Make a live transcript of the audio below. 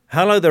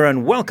Hello there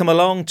and welcome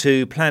along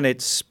to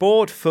Planet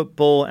Sport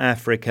Football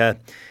Africa,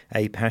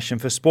 a passion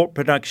for sport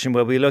production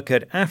where we look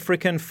at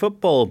African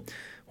football,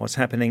 what's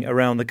happening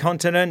around the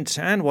continent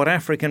and what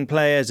African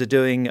players are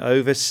doing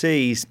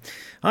overseas.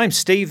 I'm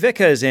Steve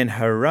Vickers in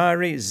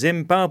Harare,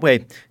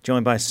 Zimbabwe,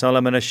 joined by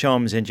Solomon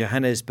Ashoms in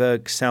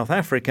Johannesburg, South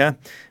Africa,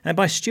 and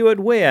by Stuart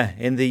Weir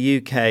in the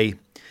UK.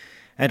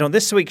 And on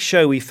this week's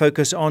show, we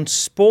focus on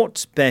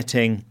sports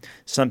betting,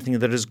 something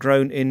that has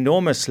grown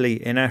enormously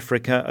in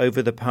Africa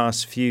over the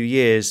past few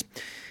years.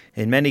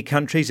 In many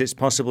countries, it's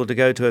possible to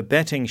go to a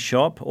betting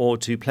shop or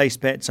to place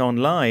bets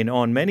online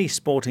on many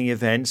sporting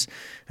events,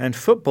 and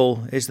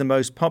football is the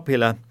most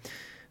popular.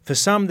 For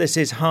some, this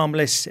is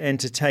harmless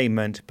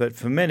entertainment, but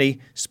for many,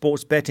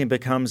 sports betting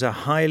becomes a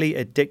highly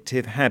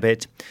addictive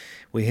habit.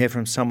 We hear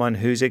from someone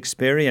who's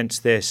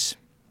experienced this.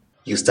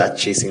 You start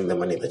chasing the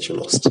money that you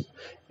lost.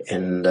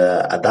 And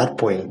at that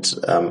point,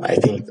 I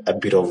think a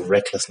bit of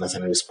recklessness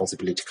and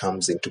responsibility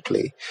comes into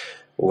play,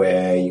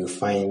 where you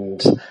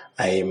find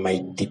I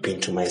might dip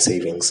into my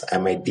savings, I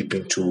might dip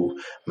into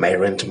my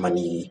rent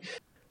money.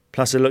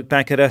 Plus a look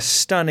back at a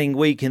stunning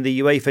week in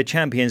the Uefa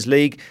Champions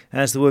League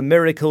as there were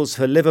miracles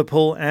for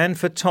Liverpool and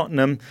for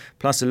Tottenham.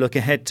 Plus a look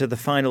ahead to the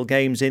final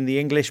games in the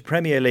English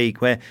Premier League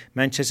where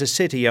Manchester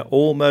City are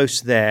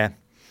almost there.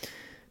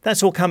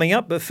 That's all coming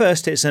up, but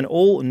first it's an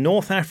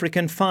all-North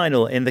African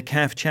final in the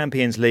CAF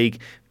Champions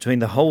League between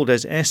the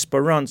holders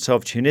Esperance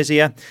of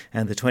Tunisia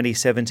and the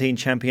 2017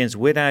 champions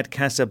Wydad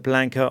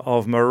Casablanca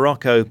of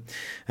Morocco.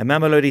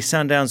 Mamelodi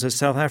Sundowns of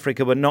South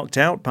Africa were knocked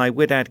out by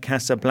Wydad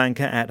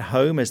Casablanca at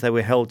home as they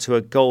were held to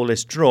a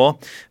goalless draw.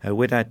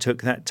 Wydad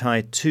took that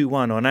tie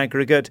 2-1 on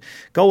aggregate.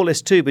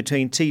 Goalless too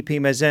between TP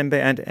Mazembe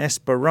and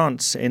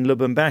Esperance in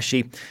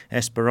Lubumbashi.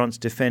 Esperance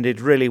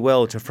defended really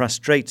well to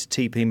frustrate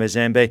TP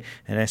Mazembe,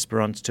 and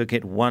Esperance took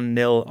it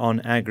 1-0 on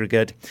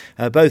aggregate.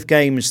 Both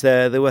games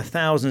there were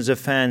thousands of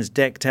fans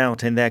decked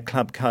out in their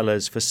club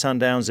colours. For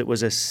Sundowns it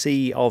was a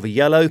sea of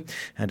yellow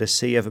and a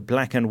sea of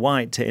black and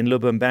white in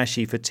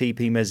Lubumbashi for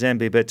TP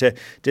Mazembe, but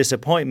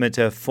disappointment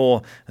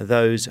for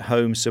those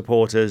home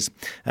supporters.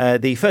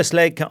 The first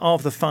leg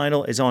of the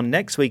final is on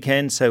next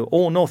weekend, so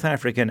all North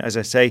African, as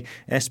I say,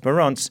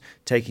 Esperance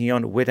taking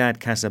on Wydad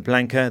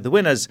Casablanca, the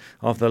winners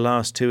of the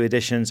last two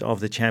editions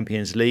of the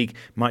Champions League.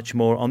 Much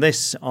more on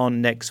this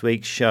on next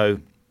week's show.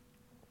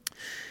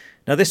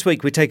 Now this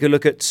week we take a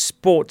look at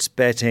sports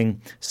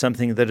betting,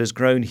 something that has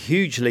grown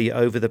hugely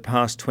over the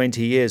past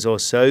 20 years or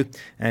so,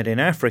 and in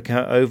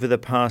Africa over the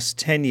past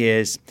 10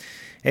 years.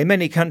 In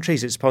many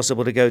countries it's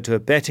possible to go to a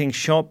betting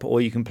shop or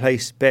you can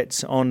place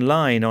bets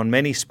online on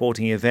many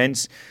sporting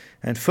events,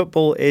 and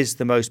football is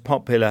the most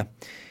popular.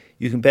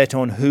 You can bet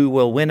on who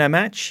will win a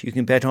match, you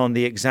can bet on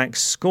the exact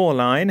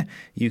scoreline,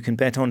 you can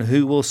bet on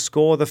who will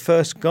score the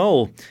first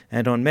goal,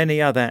 and on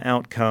many other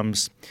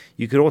outcomes.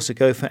 You could also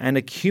go for an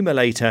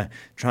accumulator,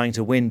 trying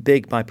to win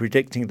big by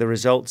predicting the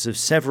results of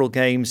several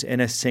games in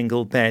a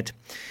single bet.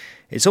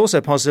 It's also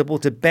possible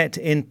to bet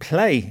in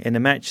play in a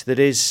match that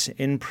is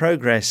in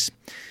progress.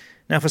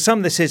 Now, for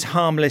some, this is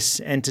harmless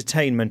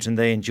entertainment, and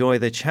they enjoy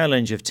the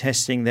challenge of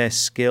testing their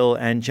skill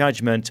and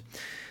judgment.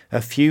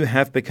 A few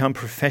have become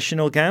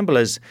professional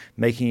gamblers,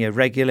 making a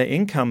regular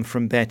income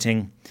from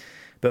betting.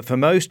 But for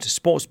most,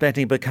 sports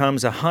betting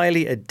becomes a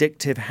highly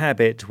addictive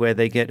habit where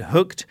they get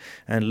hooked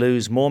and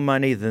lose more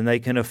money than they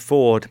can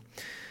afford.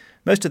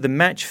 Most of the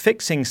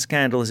match-fixing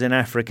scandals in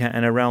Africa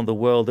and around the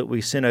world that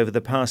we've seen over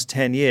the past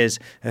 10 years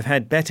have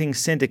had betting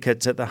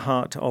syndicates at the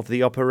heart of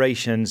the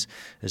operations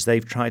as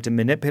they've tried to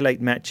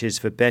manipulate matches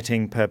for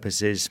betting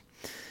purposes.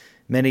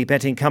 Many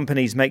betting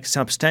companies make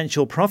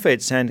substantial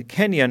profits, and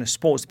Kenyan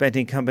sports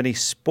betting company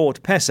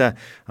SportPesa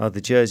are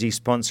the jersey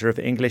sponsor of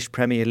English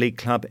Premier League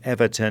club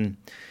Everton.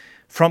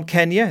 From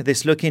Kenya,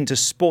 this look into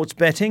sports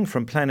betting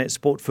from Planet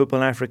Sport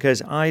Football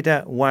Africa's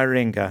Ida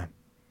Waringa.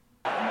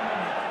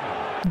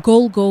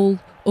 Goal,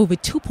 over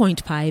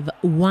 2.5,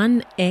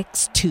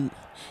 1x2.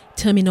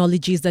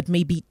 Terminologies that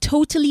may be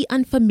totally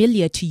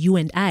unfamiliar to you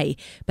and I,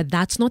 but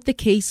that's not the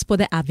case for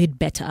the avid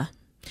bettor.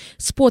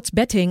 Sports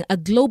betting, a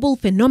global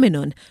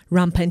phenomenon,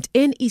 rampant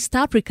in East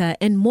Africa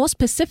and more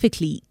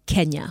specifically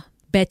Kenya.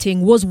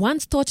 Betting was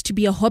once thought to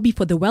be a hobby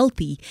for the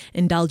wealthy,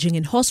 indulging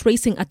in horse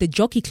racing at the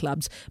jockey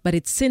clubs, but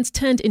it's since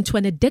turned into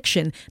an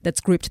addiction that's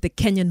gripped the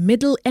Kenyan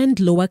middle and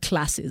lower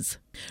classes.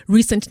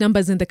 Recent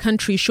numbers in the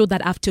country show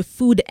that after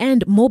food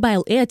and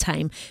mobile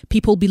airtime,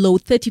 people below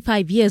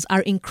 35 years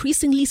are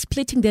increasingly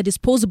splitting their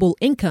disposable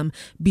income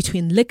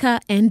between liquor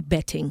and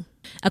betting.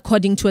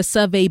 According to a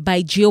survey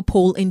by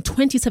Geopol in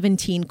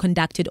 2017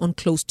 conducted on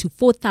close to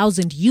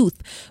 4,000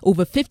 youth,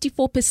 over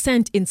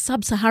 54% in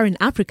sub-Saharan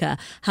Africa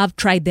have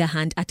tried their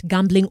hand at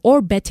gambling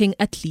or betting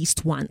at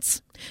least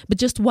once. But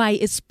just why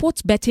is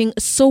sports betting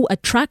so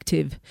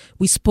attractive?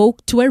 We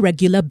spoke to a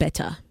regular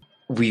bettor.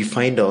 We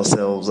find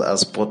ourselves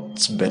as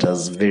sports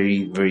bettors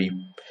very, very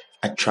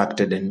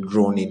attracted and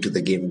drawn into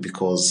the game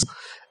because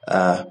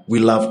we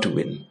love to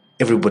win.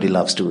 everybody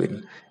loves to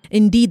win.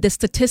 Indeed, the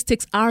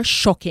statistics are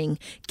shocking.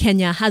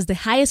 Kenya has the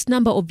highest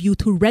number of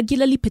youth who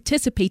regularly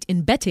participate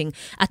in betting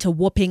at a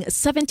whopping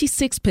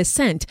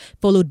 76%,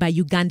 followed by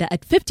Uganda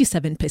at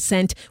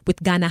 57%,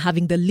 with Ghana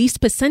having the least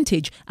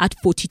percentage at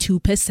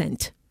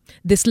 42%.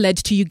 This led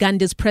to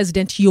Uganda's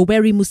President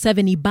Yoweri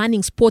Museveni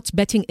banning sports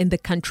betting in the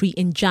country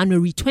in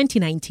January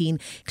 2019,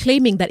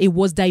 claiming that it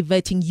was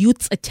diverting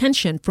youth's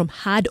attention from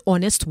hard,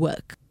 honest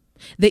work.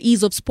 The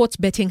ease of sports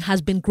betting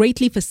has been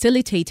greatly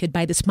facilitated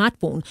by the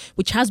smartphone,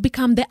 which has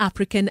become the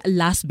African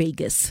Las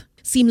Vegas.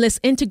 Seamless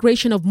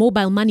integration of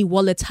mobile money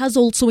wallets has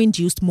also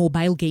induced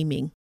mobile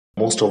gaming.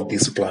 Most of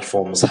these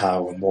platforms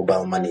have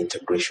mobile money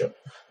integration.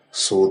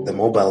 So the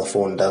mobile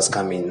phone does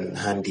come in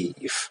handy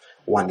if,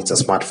 one, it's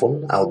a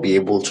smartphone. I'll be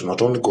able to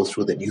not only go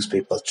through the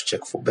newspapers to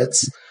check for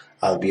bets,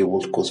 I'll be able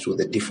to go through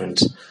the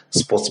different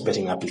sports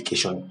betting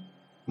application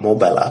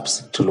mobile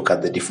apps to look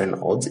at the different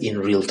odds in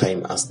real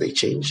time as they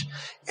change,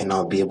 and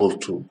I'll be able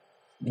to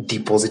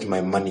deposit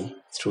my money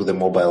through the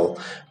mobile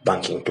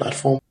banking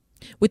platform.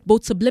 With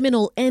both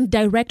subliminal and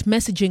direct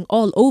messaging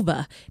all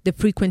over, the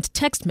frequent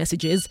text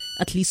messages,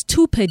 at least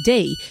 2 per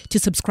day, to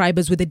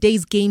subscribers with the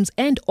day's games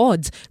and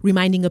odds,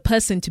 reminding a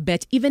person to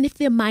bet even if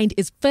their mind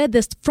is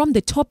furthest from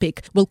the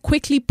topic, will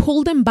quickly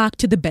pull them back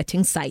to the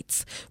betting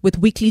sites. With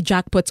weekly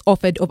jackpots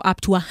offered of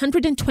up to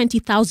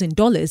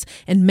 $120,000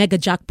 and mega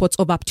jackpots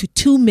of up to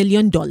 $2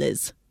 million.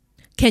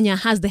 Kenya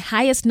has the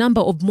highest number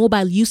of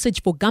mobile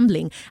usage for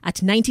gambling at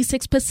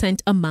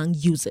 96% among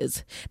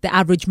users. The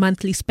average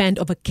monthly spend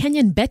of a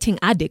Kenyan betting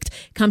addict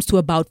comes to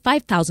about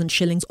 5,000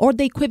 shillings, or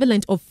the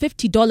equivalent of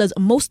 $50,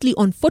 mostly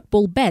on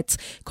football bets,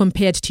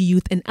 compared to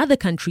youth in other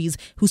countries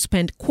who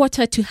spend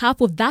quarter to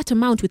half of that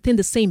amount within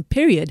the same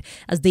period,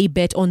 as they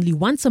bet only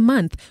once a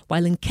month,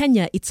 while in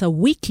Kenya it's a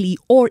weekly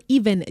or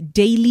even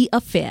daily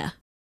affair.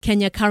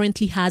 Kenya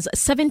currently has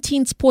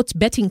 17 sports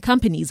betting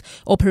companies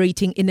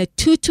operating in a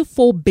 $2 to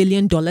 $4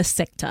 billion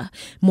sector.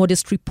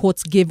 Modest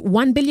reports give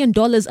 $1 billion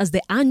as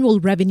the annual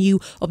revenue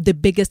of the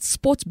biggest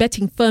sports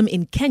betting firm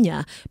in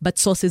Kenya, but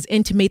sources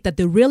intimate that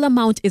the real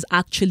amount is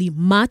actually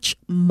much,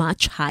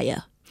 much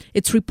higher.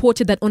 It's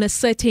reported that on a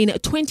certain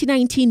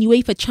 2019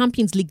 Uefa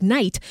Champions League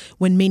night,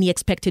 when many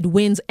expected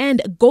wins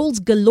and goals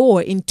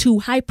galore in 2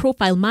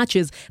 high-profile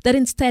matches that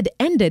instead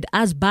ended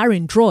as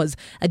barren draws,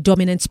 a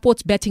dominant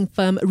sports betting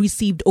firm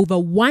received over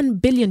 1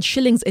 billion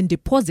shillings in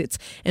deposits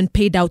and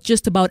paid out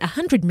just about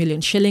 100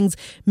 million shillings,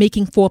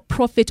 making for a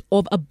profit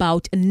of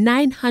about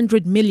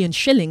 900 million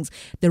shillings,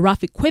 the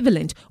rough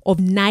equivalent of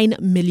 $9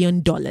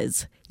 million.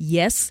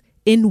 Yes,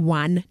 in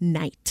one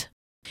night.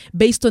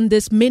 Based on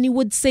this, many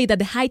would say that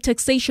the high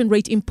taxation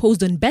rate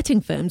imposed on betting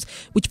firms,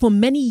 which for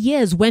many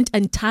years went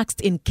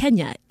untaxed in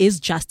Kenya, is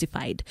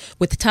justified.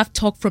 With tough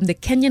talk from the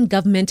Kenyan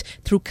government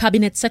through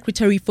Cabinet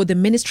Secretary for the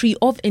Ministry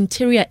of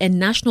Interior and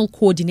National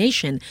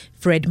Coordination,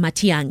 Fred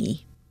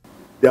Matiang'i.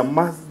 There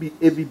must be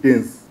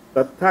evidence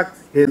that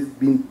tax has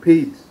been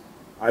paid.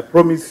 I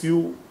promise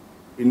you,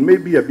 it may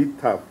be a bit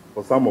tough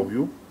for some of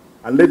you,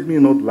 and let me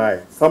not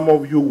lie, some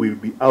of you will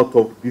be out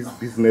of this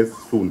business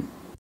soon.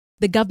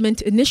 The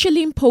government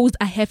initially imposed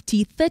a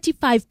hefty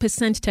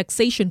 35%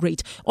 taxation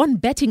rate on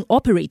betting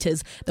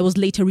operators that was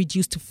later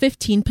reduced to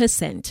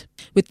 15%,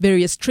 with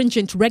various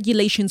stringent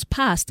regulations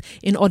passed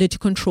in order to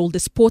control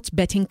the sports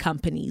betting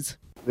companies.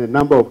 The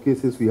number of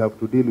cases we have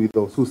to deal with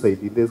of suicide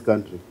in this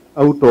country,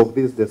 out of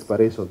this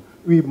desperation,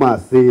 we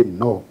must say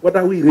no. What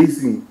are we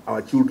raising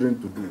our children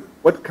to do?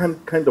 What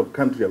kind of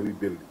country are we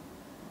building?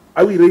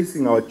 Are we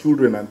raising our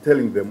children and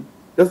telling them,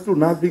 just do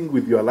nothing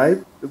with your life,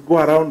 just go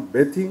around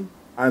betting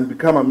and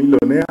become a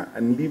millionaire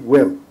and live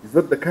well? Is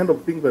that the kind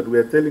of thing that we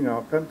are telling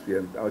our country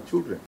and our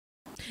children?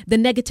 The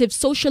negative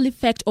social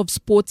effect of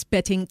sports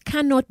betting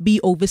cannot be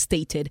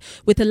overstated,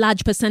 with a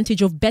large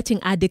percentage of betting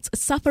addicts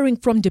suffering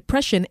from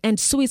depression and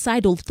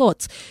suicidal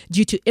thoughts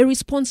due to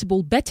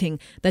irresponsible betting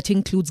that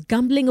includes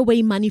gambling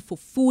away money for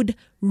food,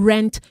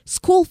 rent,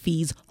 school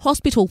fees,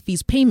 hospital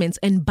fees payments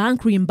and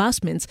bank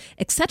reimbursements,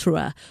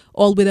 etc.,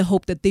 all with the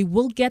hope that they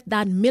will get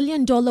that $1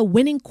 million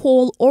winning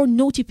call or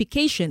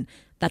notification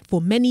that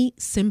for many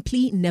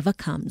simply never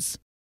comes.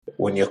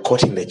 When you're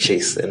caught in the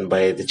chase, and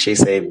by the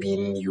chase I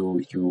mean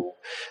you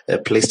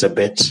placed a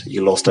bet,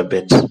 you lost a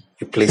bet,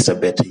 you placed a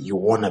bet, you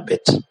won a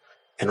bet,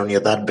 and on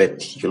that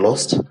bet you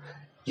lost,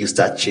 you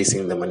start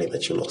chasing the money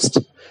that you lost.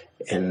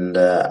 And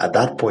at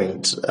that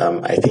point,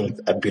 I think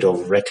a bit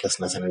of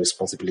recklessness and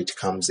responsibility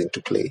comes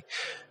into play,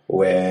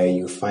 where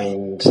you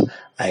find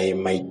I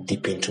might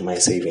dip into my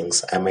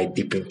savings, I might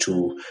dip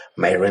into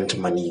my rent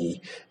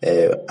money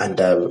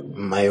under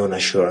my own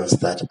assurance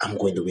that I'm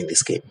going to win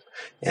this game.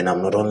 And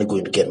I'm not only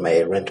going to get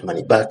my rent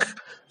money back,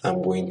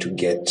 I'm going to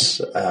get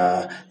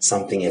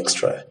something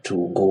extra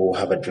to go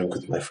have a drink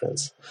with my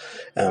friends.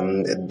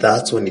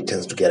 That's when it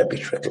tends to get a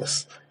bit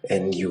reckless.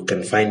 And you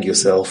can find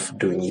yourself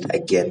doing it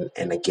again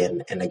and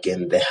again and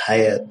again. The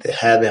higher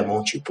the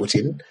amount you put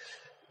in,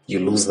 you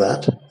lose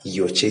that,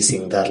 you're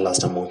chasing that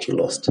last amount you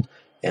lost.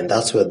 And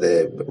that's where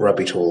the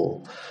rabbit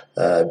hole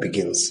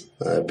begins,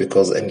 and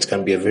it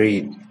can be a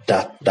very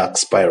dark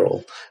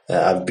spiral.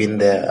 I've been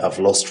there. I've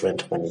lost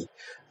rent money,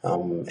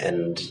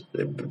 and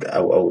I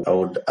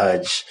would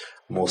urge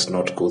most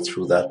not go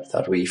through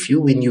that way. If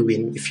you win, you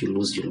win. If you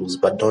lose, you lose.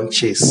 But don't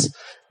chase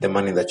the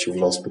money that you've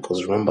lost,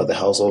 because remember, the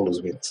house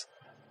always wins.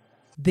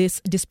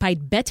 This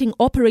despite betting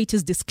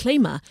operators'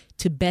 disclaimer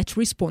to bet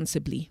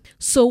responsibly.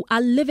 So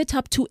I'll leave it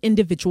up to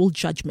individual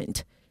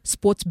judgment.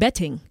 Sports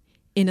betting,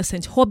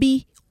 innocent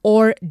hobby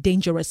or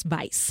dangerous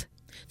vice?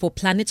 For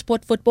Planet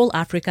Sport Football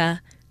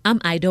Africa,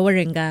 I'm Ida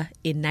Warenga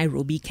in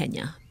Nairobi,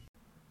 Kenya.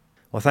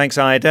 Well, thanks,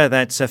 Ida.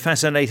 That's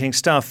fascinating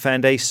stuff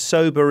and a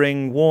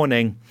sobering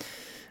warning.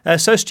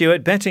 So,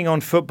 Stuart, betting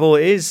on football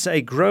is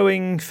a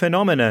growing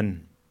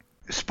phenomenon.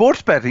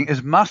 Sports betting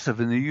is massive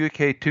in the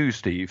UK too,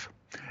 Steve.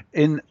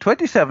 In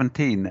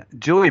 2017,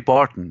 Joey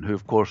Barton, who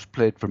of course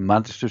played for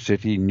Manchester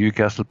City,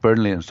 Newcastle,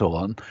 Burnley and so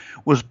on,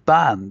 was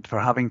banned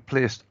for having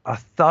placed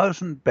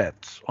 1,000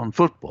 bets on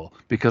football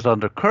because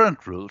under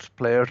current rules,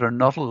 players are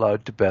not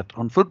allowed to bet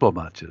on football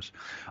matches.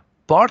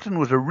 Barton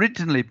was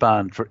originally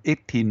banned for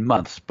 18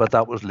 months, but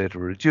that was later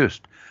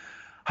reduced.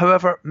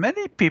 However,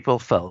 many people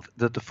felt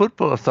that the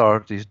football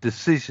authorities'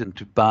 decision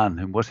to ban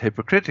him was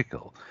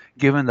hypocritical,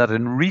 given that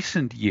in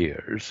recent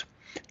years,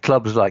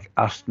 clubs like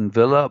Aston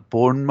Villa,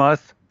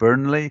 Bournemouth,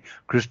 Burnley,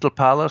 Crystal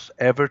Palace,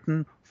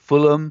 Everton,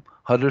 Fulham,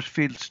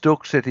 Huddersfield,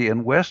 Stoke City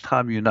and West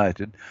Ham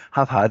United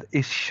have had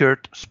a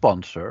shirt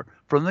sponsor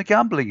from the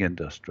gambling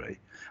industry.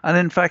 And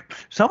in fact,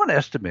 someone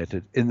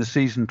estimated in the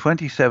season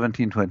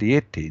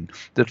 2017-2018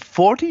 that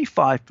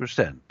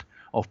 45%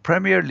 of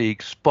Premier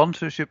League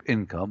sponsorship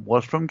income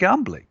was from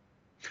gambling.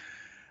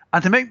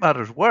 And to make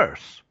matters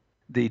worse,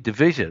 the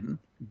division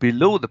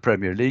below the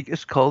Premier League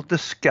is called the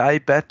Sky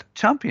Bet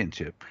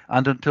Championship.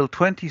 And until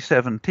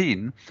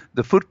 2017,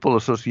 the Football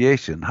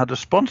Association had a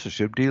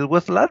sponsorship deal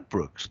with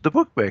Ladbrokes, the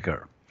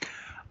bookmaker.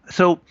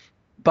 So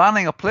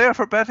banning a player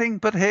for betting,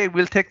 but hey,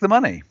 we'll take the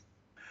money.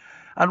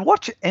 And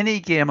watch any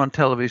game on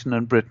television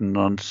in Britain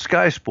on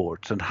Sky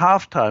Sports, and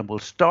halftime will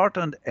start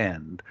and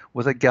end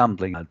with a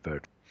gambling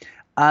advert.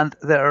 And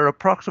there are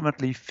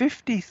approximately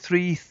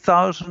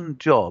 53,000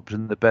 jobs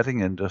in the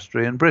betting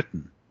industry in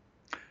Britain.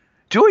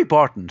 Joey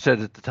Barton said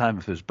at the time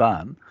of his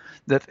ban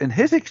that in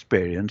his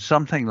experience,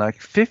 something like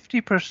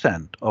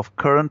 50% of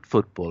current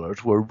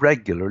footballers were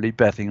regularly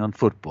betting on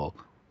football,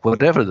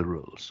 whatever the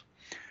rules.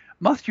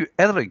 Matthew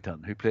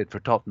Etherington, who played for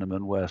Tottenham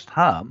and West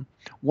Ham,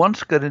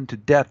 once got into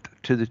debt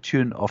to the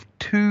tune of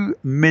 $2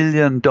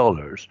 million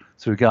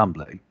through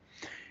gambling.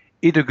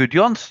 Ida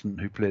Gudjonsson,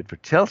 who played for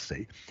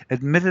Chelsea,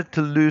 admitted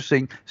to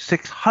losing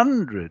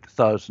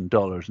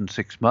 $600,000 in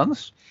 6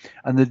 months.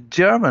 And the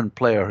German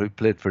player who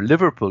played for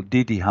Liverpool,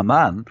 Didi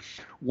Hamann,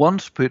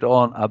 once put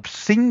on a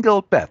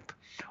single bet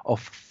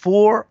of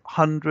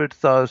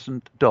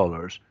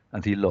 $400,000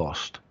 and he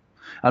lost.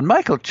 And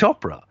Michael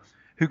Chopra,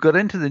 who got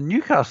into the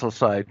Newcastle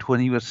side when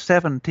he was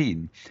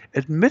 17,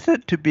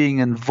 admitted to being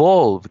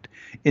involved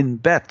in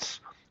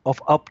bets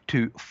of up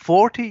to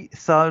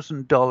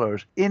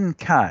 $40,000 in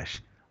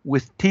cash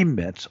with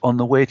teammates on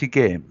the way to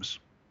games.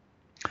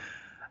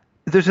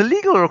 There's a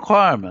legal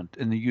requirement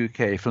in the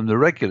UK from the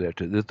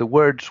regulator that the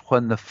words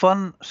 "when the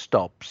fun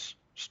stops,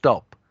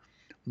 stop"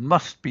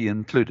 must be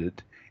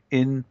included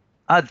in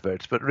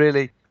adverts, but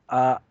really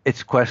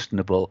it's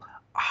questionable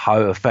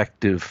how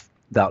effective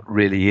that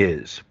really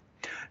is.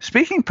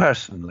 Speaking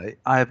personally,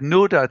 I have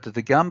no doubt that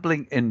the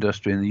gambling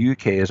industry in the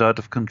UK is out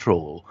of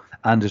control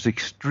and is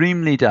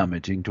extremely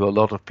damaging to a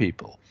lot of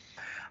people.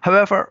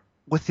 However,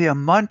 with the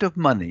amount of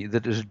money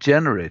that is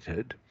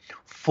generated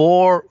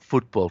for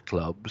football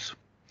clubs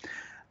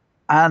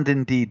and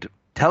indeed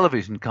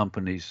television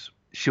companies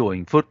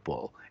showing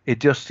football, it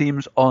just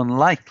seems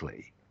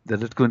unlikely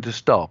that it's going to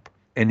stop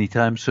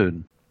anytime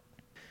soon.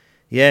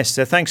 Yes,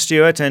 thanks,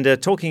 Stuart. And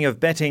talking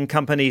of betting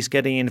companies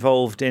getting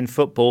involved in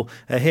football,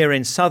 here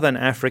in Southern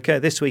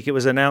Africa, this week it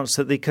was announced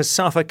that the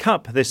COSAFA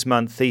Cup this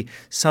month, the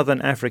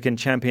Southern African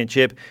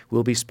Championship,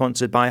 will be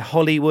sponsored by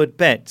Hollywood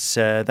Bets.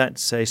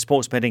 That's a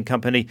sports betting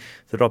company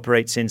that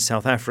operates in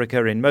South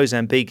Africa, in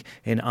Mozambique,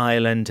 in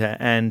Ireland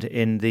and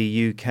in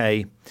the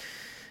UK.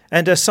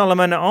 And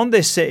Solomon, on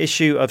this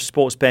issue of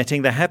sports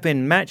betting, there have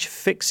been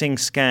match-fixing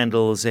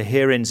scandals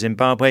here in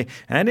Zimbabwe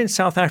and in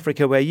South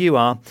Africa, where you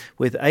are,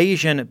 with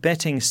Asian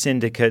betting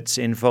syndicates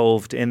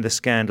involved in the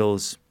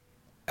scandals.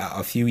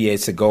 A few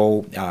years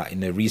ago,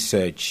 in a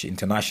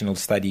international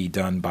study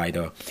done by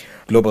the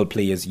Global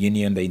Players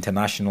Union, the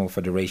International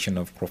Federation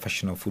of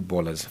Professional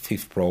Footballers,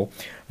 FIFPro,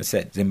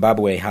 said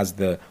Zimbabwe has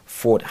the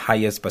fourth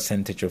highest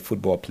percentage of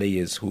football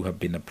players who have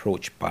been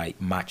approached by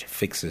match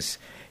fixers.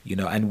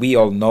 And we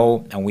all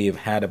know and we have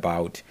heard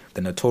about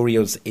the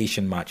notorious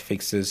Asian match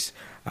fixers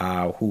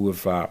who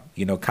have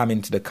come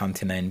into the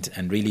continent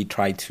and really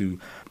tried to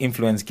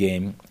influence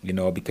game,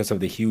 because of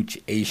the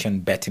huge Asian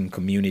betting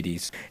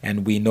communities.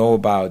 And we know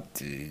about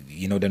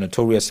the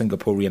notorious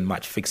Singaporean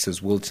match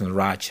fixers Wilton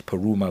Raj,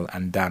 Perumal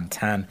and Dan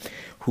Tan,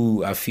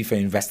 who FIFA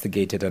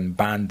investigated and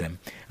banned them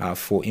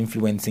for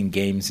influencing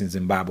games in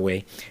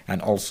Zimbabwe,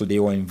 and also they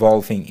were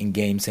involved in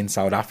games in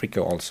South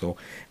Africa also.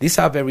 These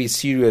are very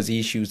serious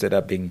issues that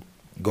have been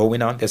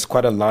going on. There's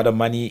quite a lot of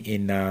money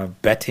in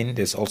betting.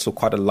 There's also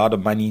quite a lot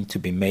of money to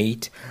be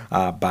made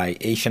by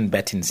Asian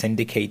betting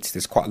syndicates.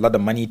 There's quite a lot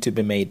of money to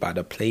be made by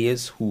the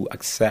players who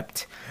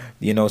accept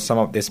some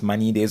of this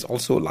money. There's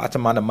also a large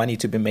amount of money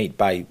to be made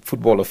by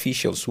football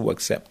officials who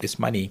accept this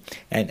money,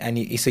 and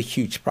it's a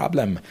huge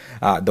problem.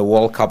 The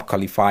World Cup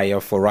qualifier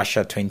for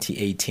Russia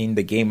 2018,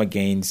 the game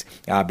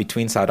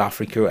between South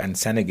Africa and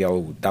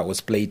Senegal that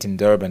was played in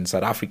Durban.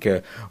 South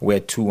Africa were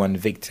 2-1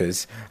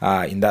 victors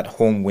in that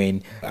home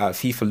win.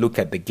 FIFA looked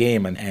at the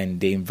game and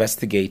they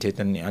investigated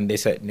and they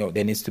said,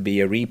 there needs to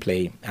be a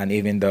replay. And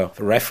even the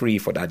referee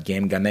for that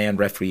game, Ghanaian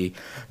referee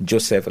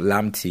Joseph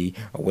Lamte,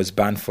 was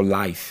banned for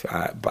life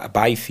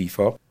by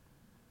FIFA.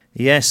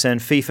 Yes, and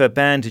FIFA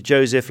banned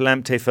Joseph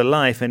Lamte for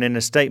life, and in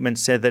a statement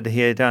said that he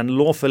had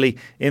unlawfully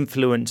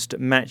influenced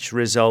match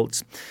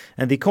results.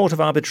 And the Court of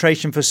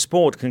Arbitration for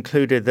Sport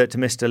concluded that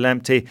Mr.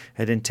 Lamte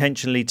had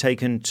intentionally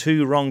taken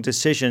 2 wrong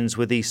decisions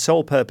with the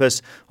sole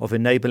purpose of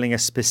enabling a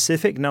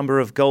specific number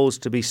of goals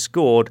to be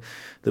scored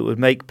that would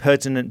make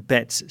pertinent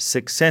bets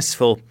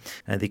successful.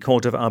 And the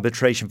Court of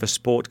Arbitration for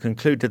Sport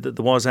concluded that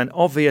there was an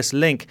obvious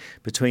link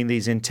between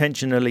these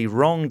intentionally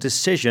wrong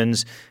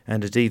decisions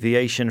and a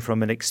deviation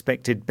from an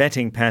expected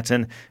betting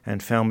pattern,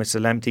 and found Mr.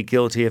 Lamte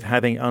guilty of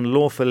having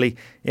unlawfully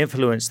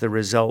influenced the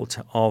result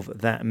of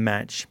that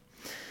match.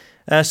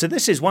 So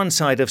this is one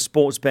side of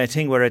sports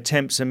betting where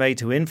attempts are made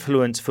to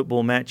influence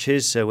football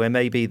matches, where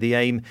maybe the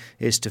aim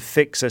is to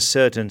fix a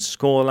certain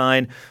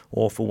scoreline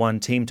or for one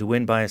team to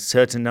win by a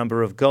certain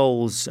number of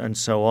goals and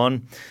so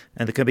on.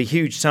 And there can be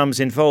huge sums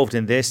involved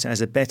in this,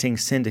 as a betting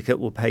syndicate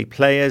will pay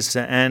players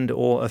and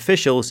or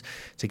officials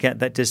to get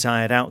that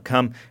desired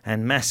outcome,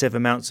 and massive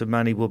amounts of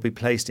money will be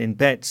placed in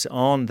bets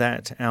on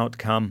that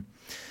outcome.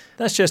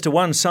 That's just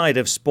one side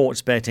of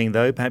sports betting,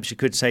 though. Perhaps you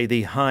could say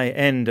the high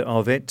end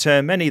of it.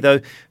 Many, though,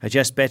 are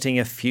just betting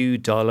a few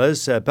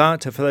dollars.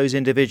 But for those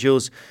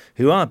individuals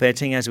who are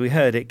betting, as we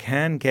heard, it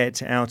can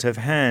get out of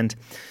hand.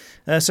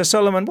 So,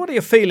 Solomon, what are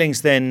your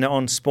feelings then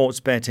on sports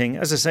betting?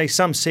 As I say,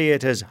 some see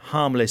it as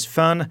harmless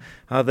fun.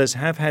 Others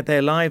have had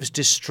their lives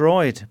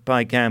destroyed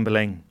by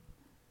gambling.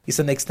 It's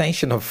an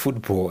extension of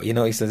football,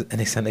 it's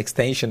an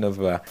extension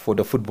of for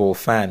the football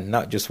fan,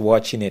 not just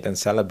watching it and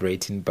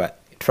celebrating, but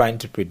trying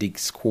to predict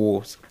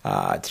scores,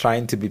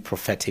 trying to be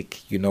prophetic,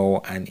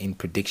 and in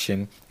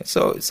prediction.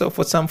 So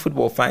for some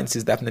football fans,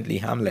 it's definitely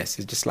harmless.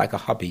 It's just like a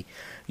hobby.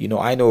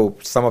 I know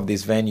some of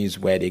these venues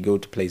where they go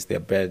to place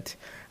their bet,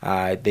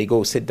 they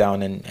go sit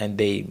down and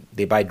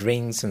they buy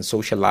drinks and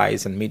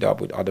socialize and meet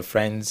up with other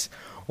friends,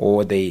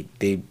 or they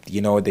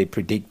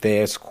predict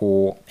their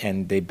score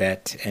and they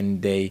bet,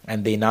 and they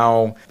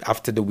now,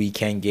 after the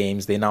weekend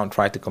games, they now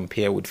try to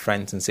compare with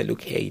friends and say,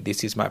 look, hey,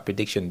 this is my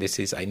prediction,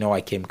 I know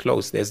I came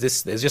close. There's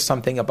just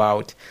something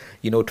about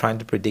trying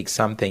to predict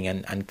something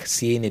and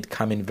seeing it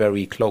coming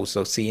very close,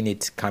 or seeing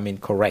it coming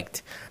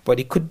correct.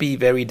 But it could be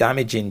very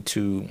damaging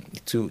to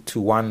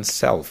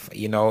oneself,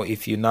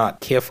 if you're not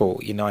careful,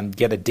 and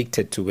get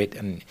addicted to it,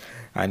 and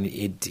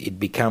it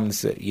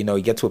becomes,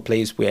 you get to a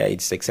place where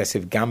it's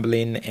excessive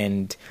gambling,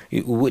 and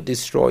it would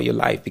destroy your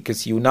life,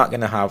 because you're not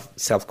going to have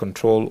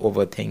self-control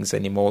over things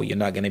anymore. You're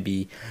not going to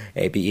be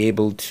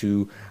able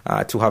to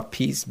have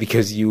peace,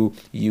 because you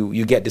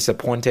get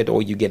disappointed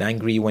or you get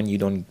angry when you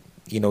don't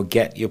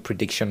get your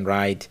prediction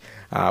right,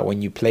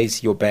 when you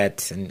place your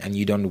bet and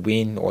you don't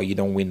win, or you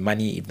don't win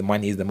money, if the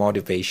money is the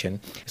motivation.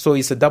 So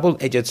it's a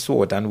double-edged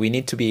sword, and we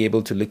need to be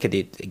able to look at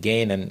it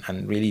again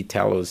and really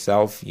tell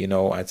ourselves,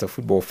 as a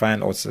football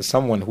fan, or as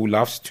someone who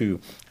loves to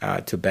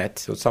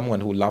bet, or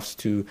someone who loves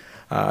to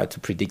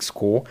predict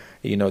score,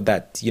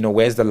 that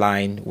where's the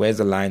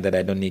line that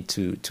I don't need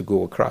to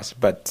go across.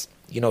 But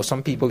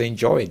some people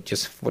enjoy it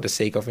just for the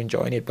sake of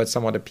enjoying it, but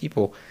some other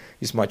people,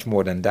 it's much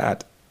more than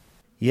that.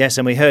 Yes,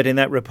 and we heard in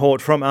that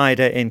report from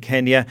Ida in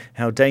Kenya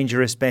how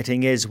dangerous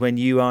betting is when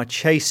you are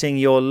chasing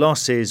your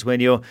losses,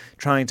 when you're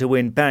trying to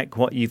win back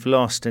what you've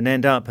lost and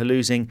end up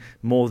losing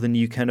more than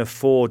you can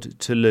afford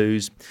to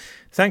lose.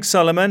 Thanks,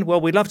 Solomon. Well,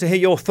 we'd love to hear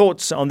your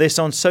thoughts on this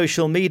on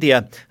social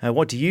media.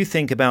 What do you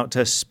think about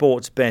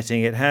sports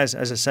betting? It has,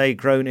 as I say,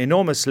 grown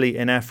enormously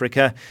in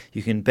Africa.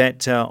 You can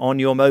bet on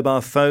your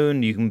mobile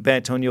phone, you can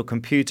bet on your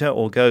computer,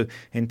 or go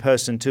in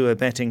person to a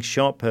betting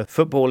shop.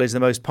 Football is the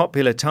most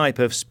popular type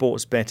of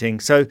sports betting.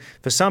 So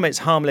for some, it's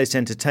harmless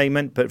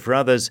entertainment, but for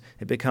others,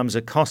 it becomes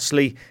a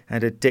costly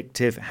and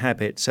addictive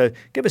habit. So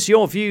give us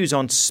your views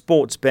on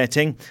sports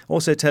betting.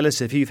 Also tell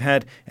us if you've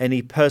had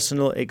any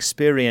personal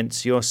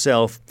experience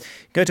yourself.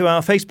 Go to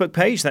our Facebook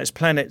page, that's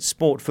Planet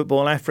Sport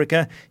Football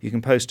Africa. You can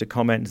post a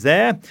comment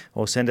there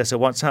or send us a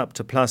WhatsApp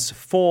to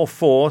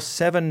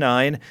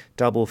 +4479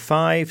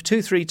 55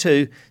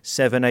 232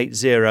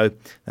 780.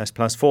 That's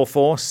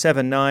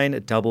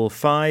 +4479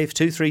 55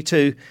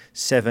 232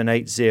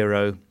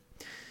 780.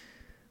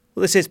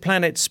 Well, this is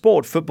Planet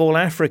Sport Football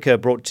Africa,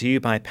 brought to you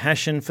by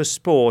Passion for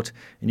Sport.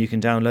 And you can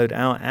download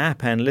our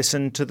app and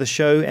listen to the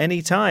show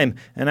anytime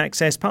and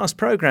access past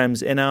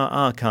programs in our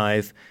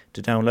archive.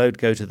 To download,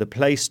 go to the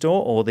Play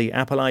Store or the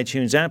Apple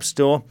iTunes App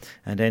Store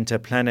and enter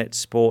Planet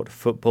Sport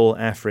Football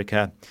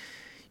Africa.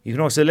 You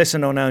can also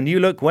listen on our New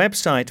Look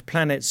website,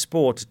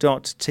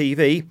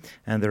 planetsport.tv,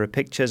 and there are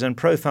pictures and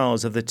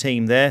profiles of the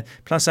team there,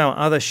 plus our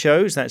other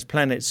shows, that's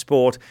Planet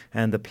Sport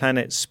and the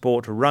Planet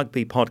Sport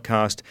Rugby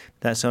podcast.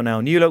 That's on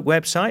our New Look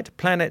website,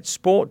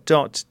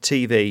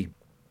 planetsport.tv.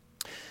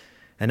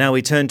 And now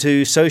we turn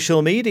to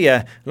social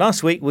media.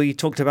 Last week we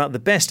talked about the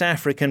best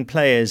African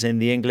players in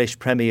the English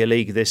Premier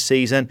League this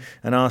season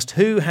and asked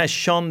who has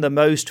shone the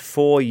most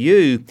for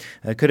you.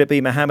 Could it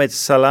be Mohamed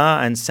Salah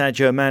and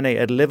Sadio Mane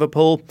at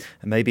Liverpool,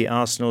 and maybe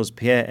Arsenal's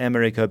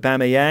Pierre-Emerick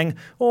Aubameyang,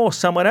 or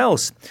someone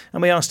else?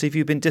 And we asked if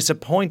you've been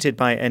disappointed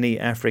by any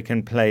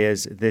African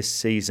players this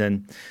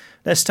season.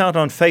 Let's start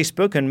on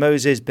Facebook, and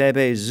Moses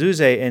Bebe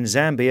Zuze in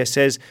Zambia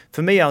says,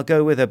 for me, I'll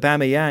go with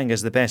Aubameyang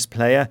as the best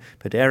player,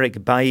 but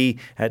Eric Bailly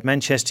at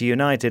Manchester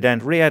United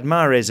and Riyad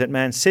Mahrez at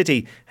Man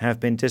City have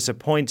been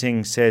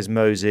disappointing, says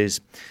Moses.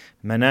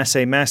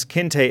 Manasseh Mas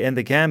Kinte in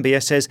the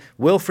Gambia says,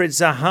 Wilfried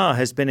Zaha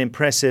has been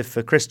impressive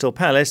for Crystal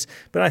Palace,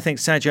 but I think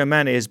Sadio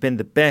Mane has been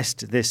the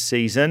best this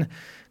season.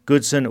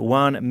 Goodson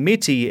Wan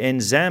Miti in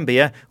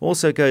Zambia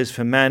also goes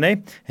for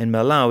Mane. In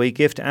Malawi,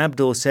 Gift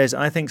Abdul says,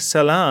 I think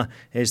Salah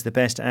is the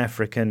best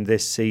African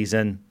this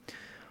season.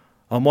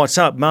 On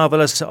WhatsApp,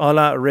 Marvelous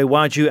Ola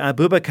Rewaju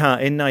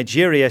Abubakar in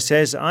Nigeria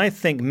says, I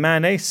think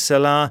Mane,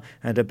 Salah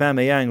and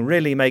Aubameyang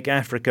really make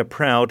Africa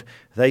proud.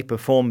 They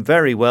perform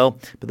very well,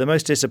 but the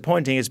most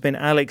disappointing has been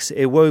Alex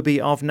Iwobi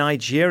of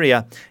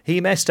Nigeria. He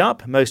messed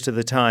up most of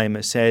the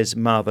time, says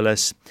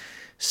Marvelous.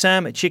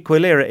 Sam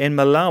Chikwilira in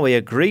Malawi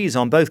agrees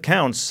on both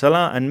counts.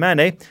 Salah and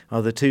Mane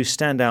are the two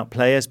standout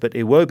players, but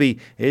Iwobi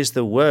is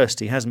the worst.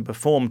 He hasn't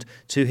performed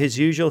to his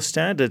usual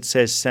standards,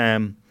 says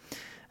Sam.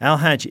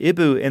 Alhaj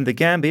Ibu in the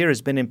Gambia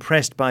has been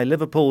impressed by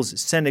Liverpool's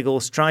Senegal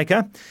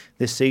striker.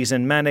 This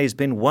season, Mane's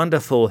been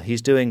wonderful.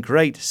 He's doing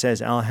great,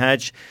 says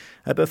Alhaj.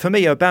 But for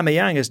me,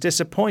 Aubameyang is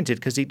disappointed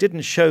because he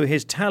didn't show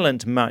his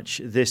talent much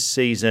this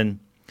season.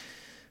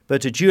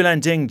 But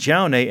Julanding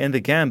Jaune in the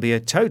Gambia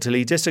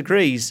totally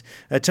disagrees.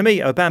 To me,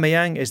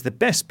 Aubameyang is the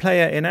best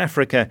player in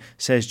Africa,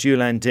 says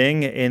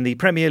Julanding. In the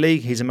Premier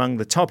League, he's among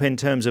the top in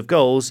terms of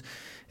goals,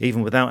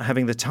 even without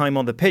having the time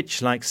on the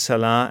pitch like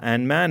Salah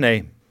and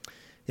Mane.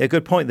 Yeah,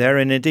 good point there.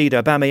 And indeed,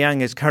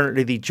 Aubameyang is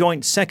currently the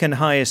joint second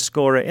highest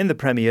scorer in the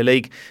Premier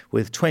League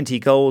with 20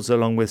 goals,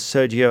 along with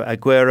Sergio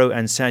Aguero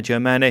and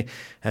Sadio Mane,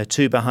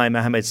 two behind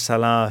Mohamed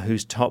Salah,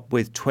 who's top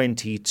with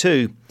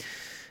 22.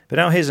 But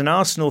now here's an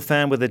Arsenal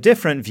fan with a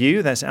different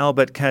view. That's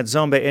Albert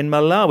Kadzombe in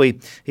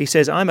Malawi. He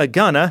says, I'm a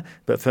gunner,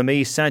 but for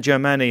me, Sadio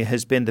Mane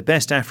has been the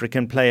best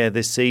African player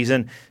this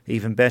season,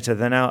 even better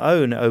than our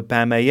own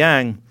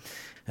Aubameyang.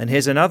 And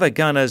here's another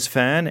Gunners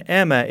fan,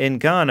 Emma in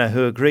Ghana,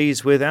 who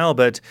agrees with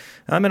Albert.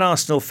 I'm an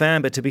Arsenal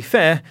fan, but to be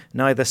fair,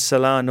 neither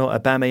Salah nor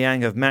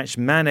Aubameyang have matched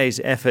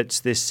Mane's efforts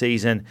this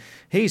season.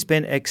 He's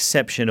been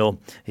exceptional.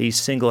 He's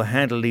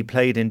single-handedly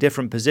played in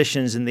different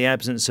positions in the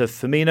absence of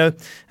Firmino,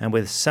 and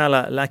with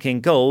Salah lacking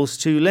goals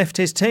to lift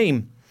his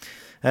team.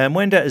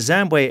 Mwenda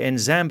Zambwe in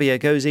Zambia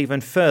goes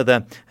even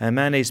further.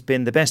 Mane's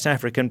been the best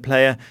African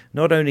player,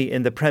 not only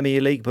in the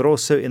Premier League, but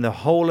also in the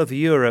whole of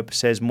Europe,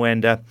 says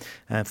Mwenda.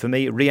 For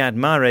me, Riyad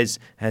Mahrez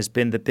has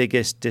been the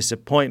biggest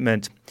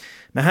disappointment.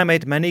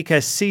 Mohamed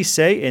Manika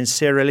Cisse in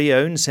Sierra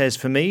Leone says,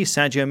 for me,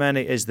 Sadio Mane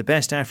is the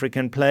best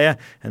African player,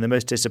 and the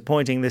most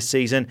disappointing this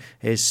season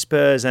is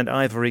Spurs and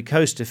Ivory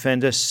Coast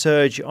defender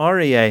Serge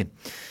Aurier.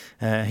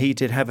 He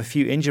did have a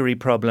few injury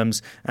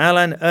problems.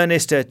 Alan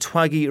Ernest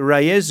Twagi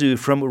Rayezu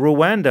from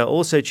Rwanda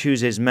also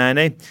chooses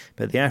Mane,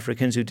 but the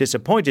Africans who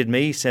disappointed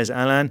me, says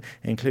Alan,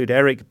 include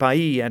Eric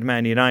Bailly at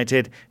Man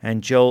United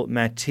and Joel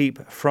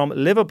Matip from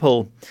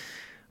Liverpool.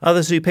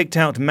 Others who picked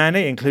out Mane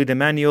include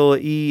Emmanuel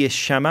E.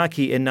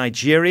 Shamaki in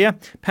Nigeria,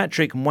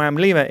 Patrick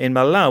Mwamlima in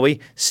Malawi,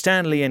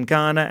 Stanley in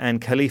Ghana, and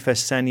Khalifa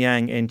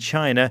Sanyang in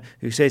China,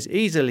 who says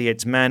easily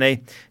it's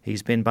Mane.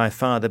 He's been by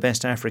far the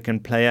best African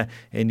player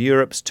in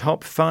Europe's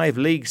top 5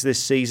 leagues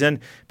this season,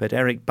 but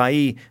Eric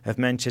Bailly of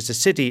Manchester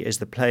City is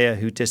the player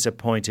who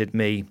disappointed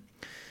me.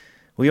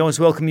 We always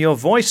welcome your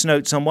voice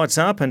notes on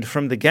WhatsApp, and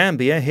from the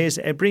Gambia, here's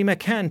Ebrima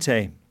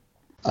Kante.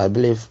 I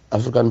believe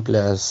African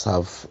players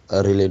have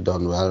really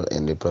done well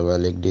in the Premier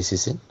League this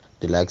season.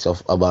 The likes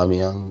of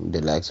Aubameyang,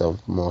 the likes of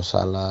Mo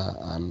Salah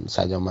and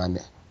Sadio Mane.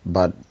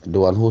 But the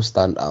one who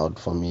stands out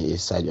for me is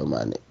Sadio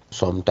Mane.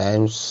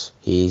 Sometimes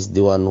he is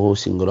the one who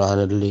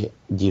single-handedly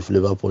gives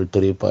Liverpool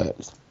 3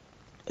 points.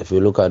 If you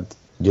look at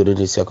during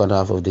the second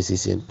half of the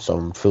season,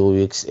 some few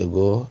weeks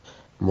ago,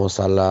 Mo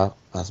Salah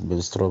has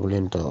been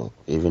struggling to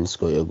even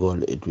score a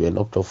goal. It went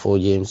up to 4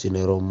 games in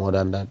a row, more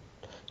than that.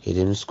 He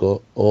didn't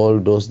score. All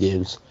those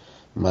games,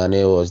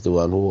 Mane was the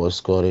one who was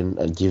scoring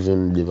and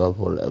giving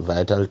Liverpool a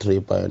vital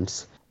 3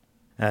 points.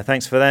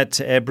 Thanks for that,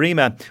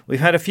 Brima. We've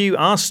had a few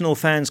Arsenal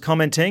fans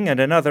commenting, and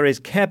another is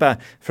Keba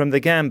from the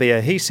Gambia.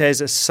 He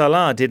says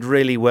Salah did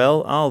really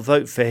well. I'll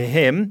vote for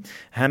him.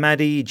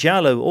 Hamadi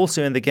Jallo,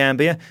 also in the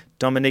Gambia.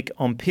 Dominic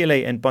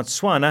Ompile in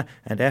Botswana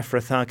and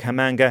Efratha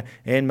Kamanga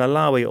in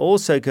Malawi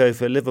also go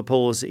for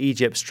Liverpool's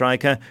Egypt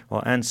striker,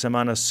 while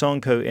Ansamana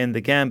Sonko in the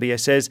Gambia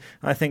says,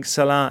 I think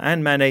Salah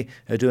and Mane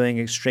are doing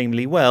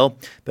extremely well,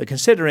 but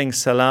considering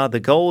Salah, the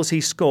goals he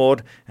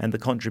scored and the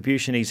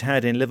contribution he's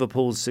had in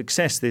Liverpool's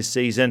success this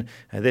season,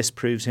 this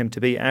proves him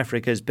to be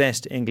Africa's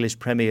best English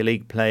Premier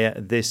League player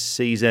this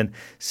season,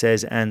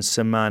 says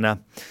Ansamana.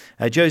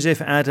 Joseph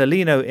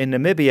Adalino in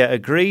Namibia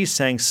agrees,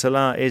 saying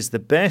Salah is the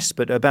best,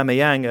 but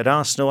Aubameyang at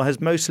Arsenal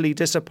has mostly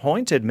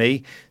disappointed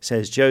me,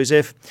 says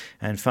Joseph.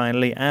 And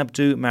finally,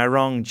 Abdu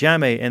Marong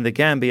Jame in the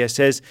Gambia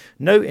says,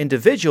 no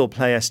individual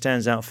player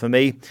stands out for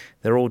me.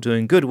 They're all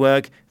doing good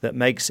work that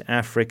makes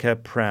Africa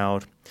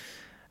proud.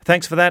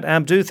 Thanks for that,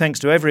 Abdu. Thanks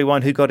to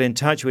everyone who got in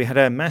touch. We had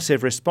a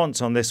massive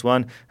response on this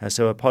one,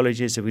 so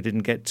apologies if we didn't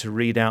get to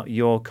read out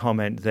your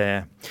comment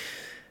there.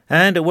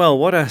 And, well,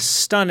 what a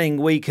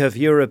stunning week of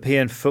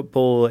European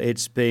football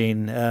it's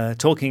been.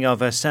 Talking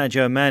of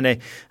Sadio Mane,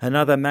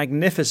 another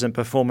magnificent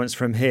performance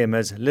from him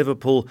as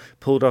Liverpool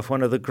pulled off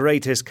one of the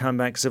greatest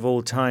comebacks of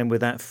all time with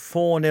that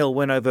 4-0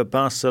 win over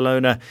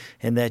Barcelona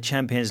in their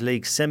Champions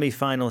League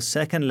semi-final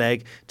second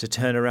leg to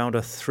turn around a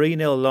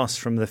 3-0 loss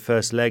from the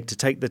first leg to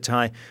take the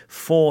tie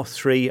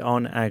 4-3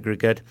 on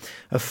aggregate.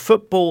 A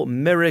football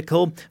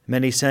miracle,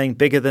 many saying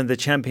bigger than the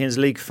Champions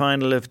League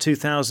final of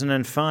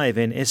 2005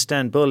 in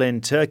Istanbul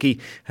in Turkey,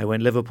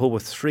 when Liverpool were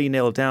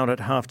 3-0 down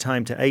at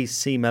half-time to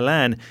AC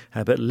Milan,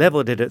 but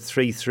levelled it at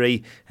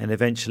 3-3 and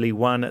eventually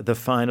won the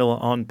final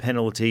on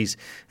penalties.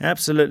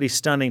 Absolutely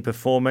stunning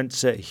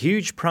performance.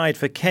 Huge pride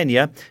for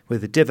Kenya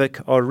with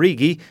Divock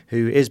Origi,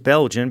 who is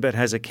Belgian but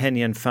has a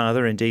Kenyan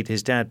father. Indeed,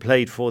 his dad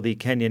played for the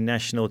Kenyan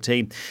national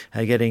team,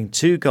 getting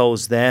 2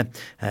 goals there.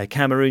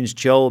 Cameroon's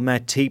Joel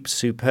Matip,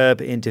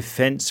 superb in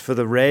defence for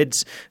the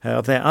Reds.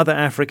 Of their other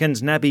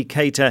Africans, Naby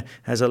Keita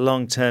has a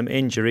long-term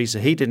injury, so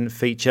he didn't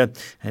feature.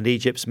 And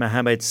Egypt's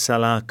Mohamed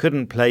Salah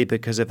couldn't play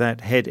because of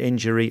that head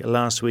injury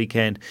last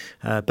weekend.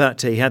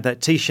 But he had that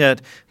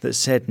T-shirt that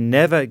said,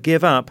 never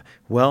give up.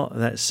 Well,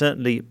 that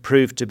certainly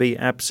proved to be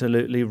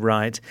absolutely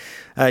right.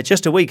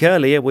 Just a week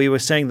earlier, we were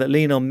saying that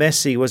Lionel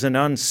Messi was an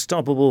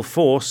unstoppable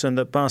force and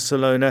that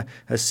Barcelona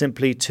are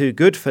simply too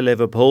good for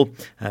Liverpool.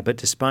 But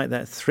despite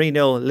that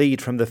 3-0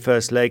 lead from the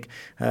first leg,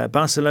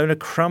 Barcelona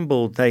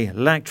crumbled. They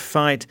lacked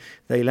fight.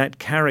 They lacked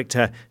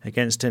character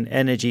against an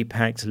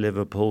energy-packed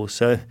Liverpool.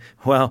 So,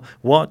 well,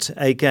 what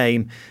a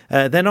game.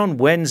 Then on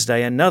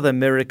Wednesday, another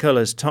miracle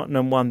as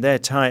Tottenham won their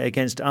tie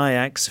against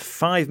Ajax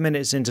 5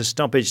 minutes into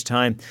stoppage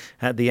time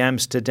at the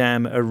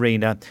Amsterdam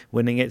Arena,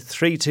 winning it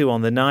 3-2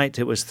 on the night.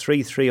 It was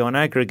 3-3 on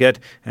aggregate,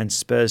 and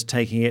Spurs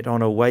taking it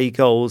on away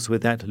goals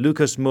with that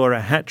Lucas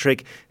Moura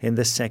hat-trick in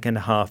the second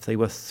half. They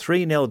were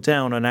 3-0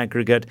 down on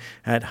aggregate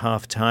at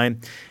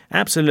half-time.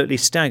 Absolutely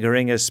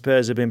staggering, as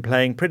Spurs have been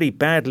playing pretty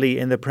badly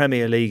in the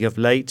Premier League of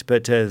late,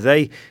 but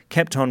they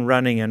kept on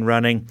running,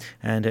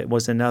 and it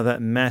was another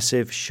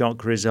massive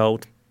shock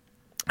result.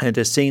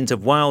 And scenes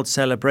of wild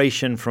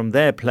celebration from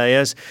their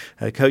players.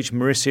 Coach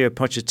Mauricio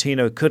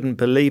Pochettino couldn't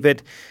believe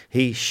it.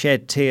 He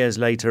shed tears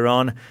later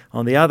on.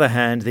 On the other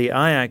hand, the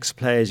Ajax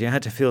players, you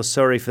had to feel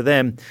sorry for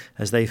them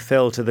as they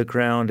fell to the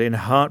ground in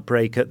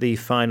heartbreak at the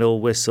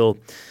final whistle.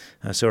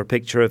 I saw a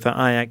picture of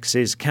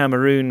Ajax's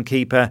Cameroon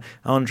keeper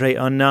Andre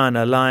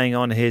Onana lying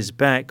on his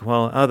back,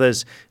 while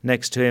others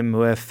next to him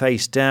were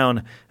face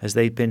down as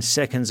they'd been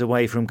seconds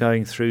away from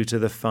going through to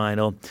the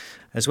final.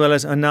 As well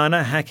as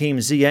Onana, Hakim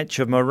Ziyech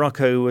of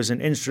Morocco was an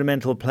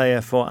instrumental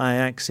player for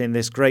Ajax in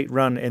this great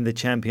run in the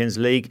Champions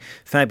League.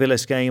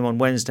 Fabulous game on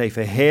Wednesday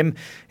for him.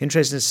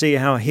 Interesting to see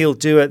how he'll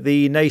do at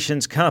the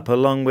Nations Cup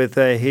along with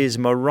his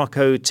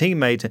Morocco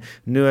teammate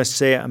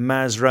Noussair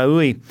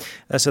Mazraoui.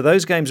 So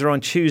those games are on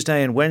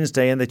Tuesday and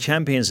Wednesday in the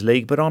Champions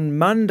League. But on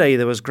Monday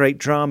there was great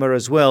drama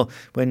as well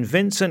when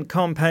Vincent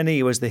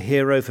Kompany was the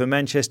hero for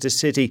Manchester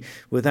City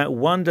with that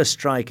wonder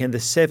strike in the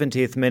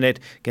 70th minute,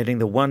 getting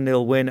the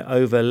 1-0 win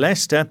over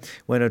Leicester,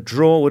 when a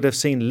draw would have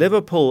seen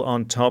Liverpool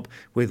on top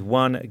with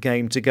 1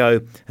 game to go.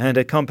 And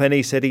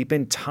Kompany said he'd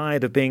been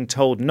tired of being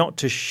told not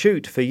to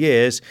shoot for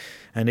years.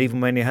 And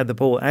even when he had the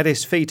ball at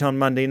his feet on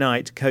Monday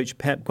night, coach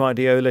Pep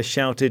Guardiola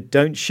shouted,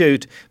 "Don't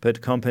shoot," but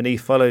Kompany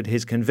followed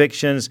his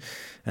convictions.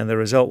 And the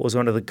result was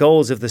one of the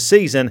goals of the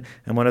season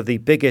and one of the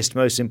biggest,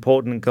 most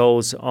important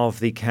goals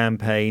of the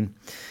campaign.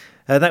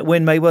 That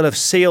win may well have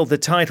sealed the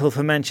title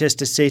for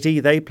Manchester City.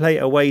 They play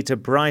away to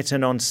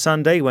Brighton on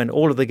Sunday when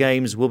all of the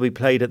games will be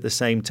played at the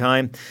same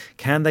time.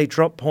 Can they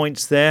drop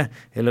points there?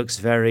 It looks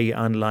very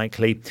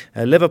unlikely.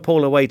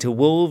 Liverpool away to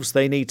Wolves.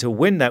 They need to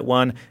win that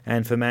one,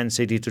 and for Man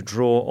City to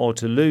draw or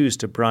to lose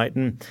to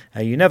Brighton.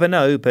 You never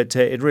know, but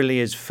it really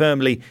is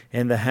firmly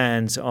in the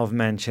hands of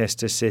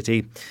Manchester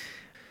City.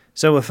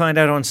 So we'll find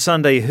out on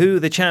Sunday who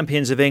the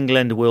champions of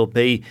England will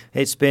be.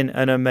 It's been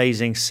an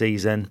amazing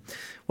season.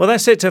 Well,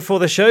 that's it for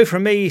the show.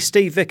 From me,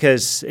 Steve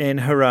Vickers in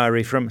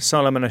Harare, from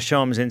Solomon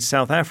Ashoms in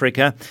South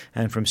Africa,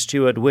 and from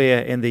Stuart Weir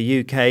in the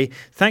UK.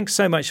 Thanks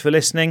so much for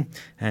listening.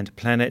 And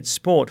Planet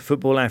Sport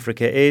Football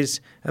Africa is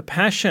a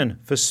passion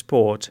for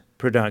sport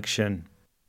production.